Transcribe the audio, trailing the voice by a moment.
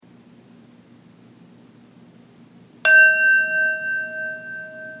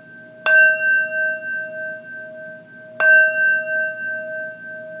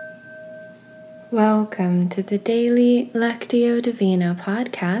Welcome to the daily Lectio Divina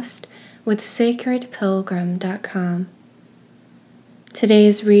podcast with sacredpilgrim.com.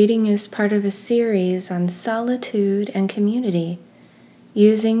 Today's reading is part of a series on solitude and community,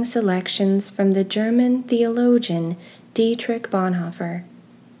 using selections from the German theologian Dietrich Bonhoeffer.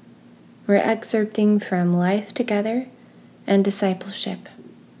 We're excerpting from Life Together and Discipleship.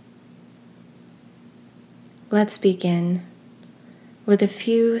 Let's begin with a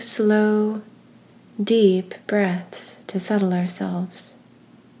few slow, deep breaths to settle ourselves.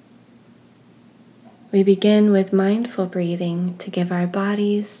 We begin with mindful breathing to give our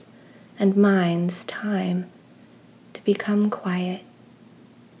bodies and minds time to become quiet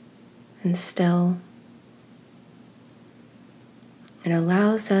and still. It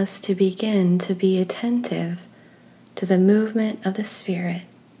allows us to begin to be attentive to the movement of the Spirit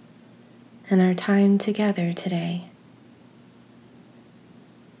in our time together today.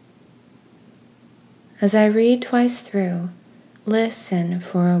 As I read twice through, listen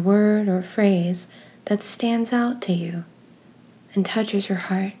for a word or phrase that stands out to you and touches your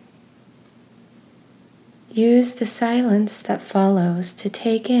heart. Use the silence that follows to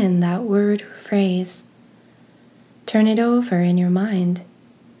take in that word or phrase. Turn it over in your mind.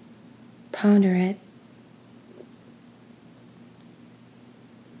 Ponder it.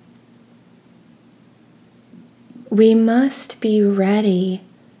 We must be ready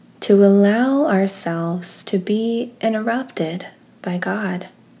to allow ourselves to be interrupted by God.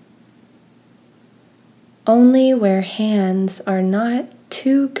 Only where hands are not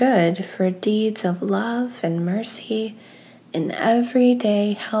too good for deeds of love and mercy in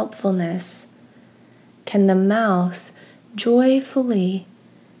everyday helpfulness can the mouth joyfully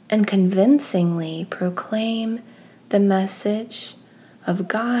and convincingly proclaim the message of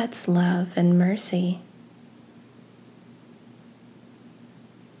God's love and mercy.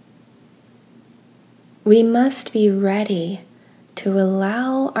 We must be ready to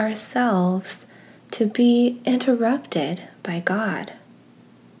allow ourselves to be interrupted by God.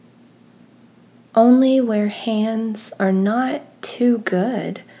 Only where hands are not too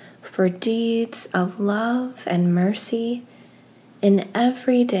good for deeds of love and mercy in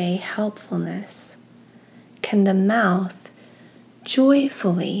everyday helpfulness can the mouth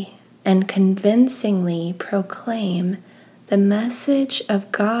joyfully and convincingly proclaim the message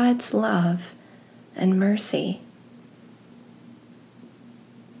of God's love and mercy.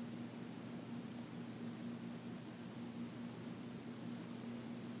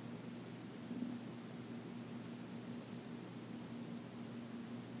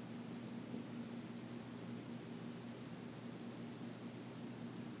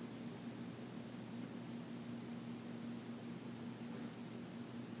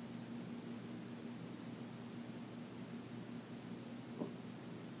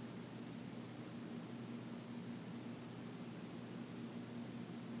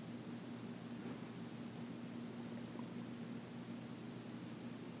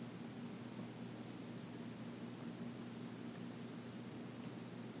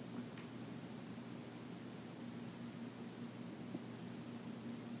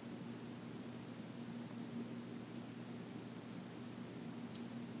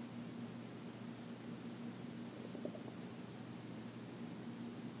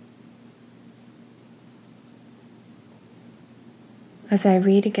 As I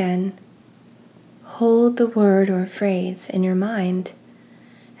read again, hold the word or phrase in your mind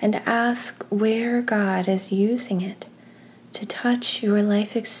and ask where God is using it to touch your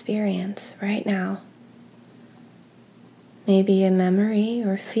life experience right now. Maybe a memory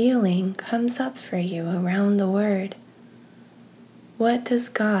or feeling comes up for you around the word. What does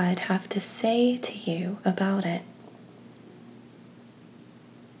God have to say to you about it?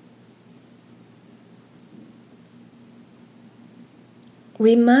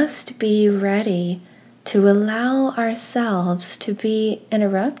 We must be ready to allow ourselves to be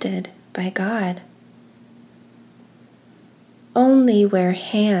interrupted by God. Only where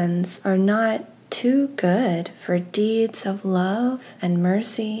hands are not too good for deeds of love and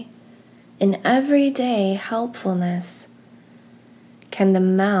mercy in everyday helpfulness can the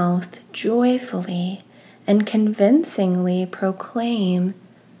mouth joyfully and convincingly proclaim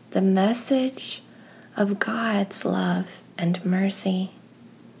the message of God's love and mercy.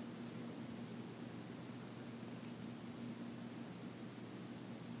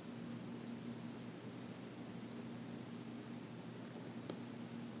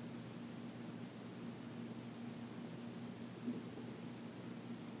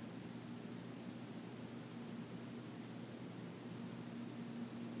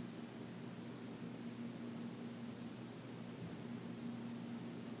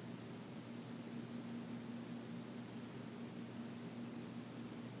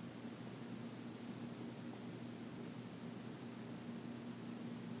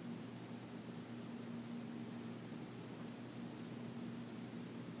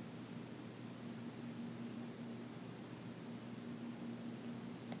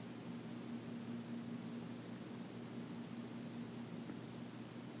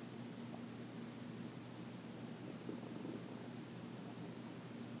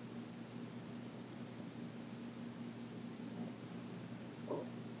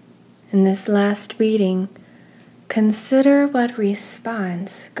 In this last reading, consider what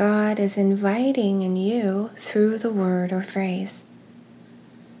response God is inviting in you through the word or phrase.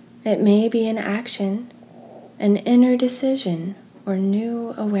 It may be an action, an inner decision, or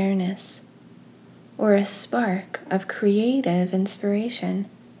new awareness, or a spark of creative inspiration.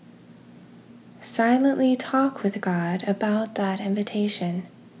 Silently talk with God about that invitation.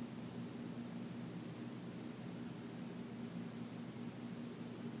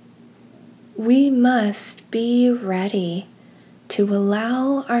 We must be ready to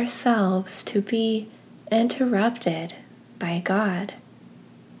allow ourselves to be interrupted by God.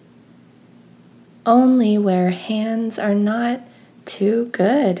 Only where hands are not too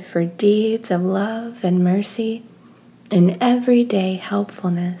good for deeds of love and mercy and everyday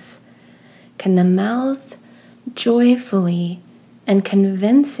helpfulness can the mouth joyfully and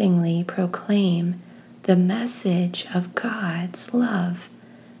convincingly proclaim the message of God's love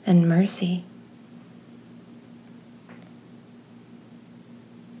and mercy.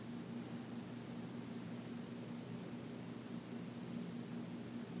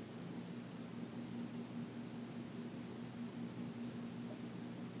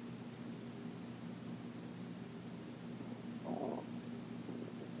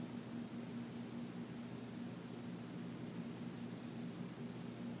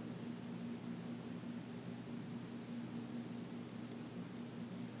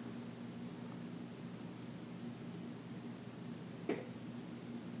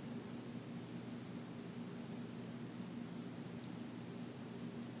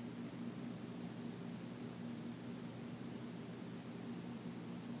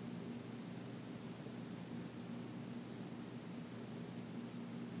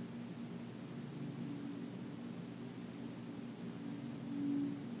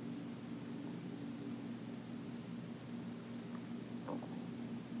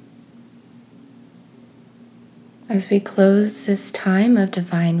 As we close this time of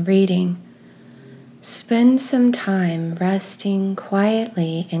divine reading, spend some time resting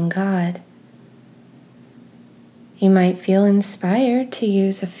quietly in God. You might feel inspired to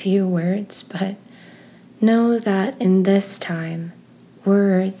use a few words, but know that in this time,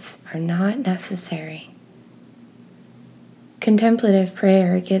 words are not necessary. Contemplative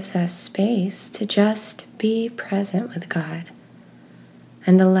prayer gives us space to just be present with God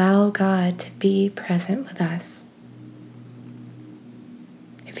and allow God to be present with us.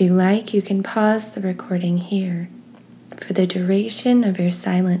 If you like, you can pause the recording here for the duration of your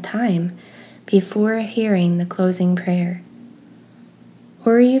silent time before hearing the closing prayer.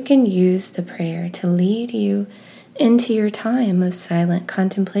 Or you can use the prayer to lead you into your time of silent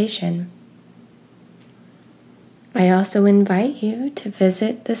contemplation. I also invite you to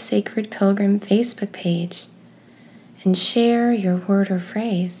visit the Sacred Pilgrim Facebook page and share your word or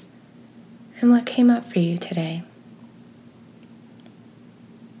phrase and what came up for you today.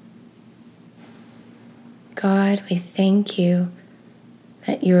 God, we thank you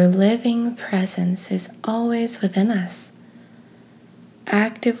that your living presence is always within us,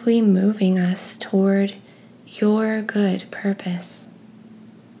 actively moving us toward your good purpose.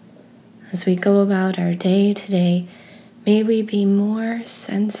 As we go about our day today, may we be more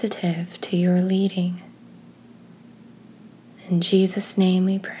sensitive to your leading. In Jesus' name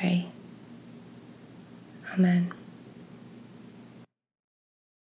we pray. Amen.